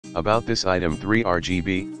About this item: 3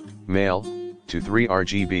 RGB, male, to 3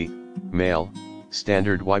 RGB, male,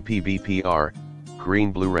 standard YPBPR,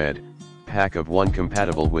 green blue red, pack of 1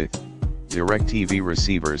 compatible with DIRECTV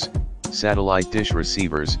receivers, satellite dish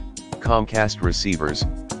receivers, Comcast receivers,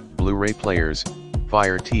 Blu-ray players,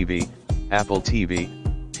 Fire TV, Apple TV,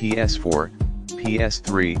 PS4,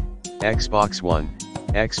 PS3, Xbox One,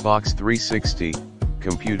 Xbox 360,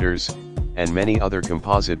 computers, and many other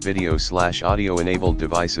composite video/audio enabled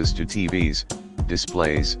devices to TVs,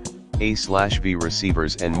 displays, A/V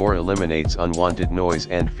receivers and more. Eliminates unwanted noise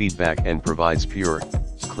and feedback and provides pure,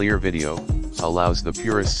 clear video, allows the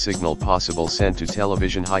purest signal possible sent to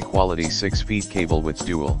television. High quality 6 feet cable with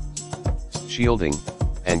dual shielding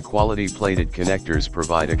and quality plated connectors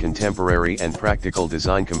provide a contemporary and practical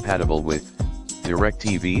design compatible with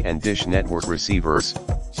DIRECTV and Dish Network receivers,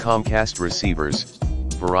 Comcast receivers,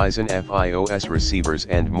 Verizon FiOS receivers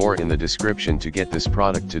and more in the description to get this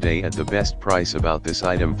product today at the best price. About this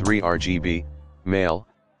item: 3 RGB, male,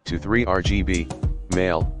 to 3 RGB,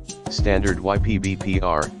 male, standard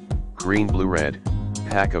YPBPR, green blue red,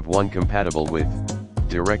 pack of 1 compatible with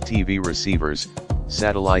DIRECTV receivers,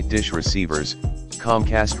 satellite dish receivers,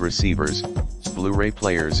 Comcast receivers, Blu-ray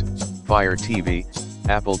players, Fire TV,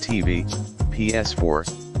 Apple TV, PS4,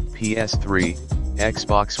 PS3,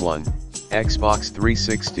 Xbox One, Xbox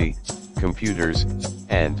 360, computers,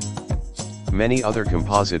 and many other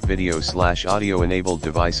composite video/audio enabled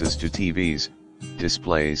devices to TVs,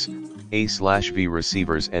 displays, A/V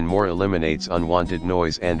receivers and more. Eliminates unwanted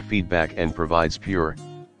noise and feedback and provides pure,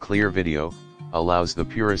 clear video, allows the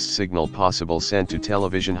purest signal possible sent to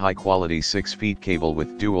television. High quality 6 feet cable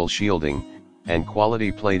with dual shielding and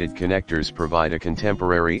quality plated connectors provide a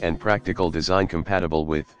contemporary and practical design compatible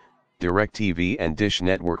with DIRECTV and Dish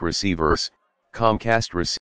Network receivers, Comcast receivers.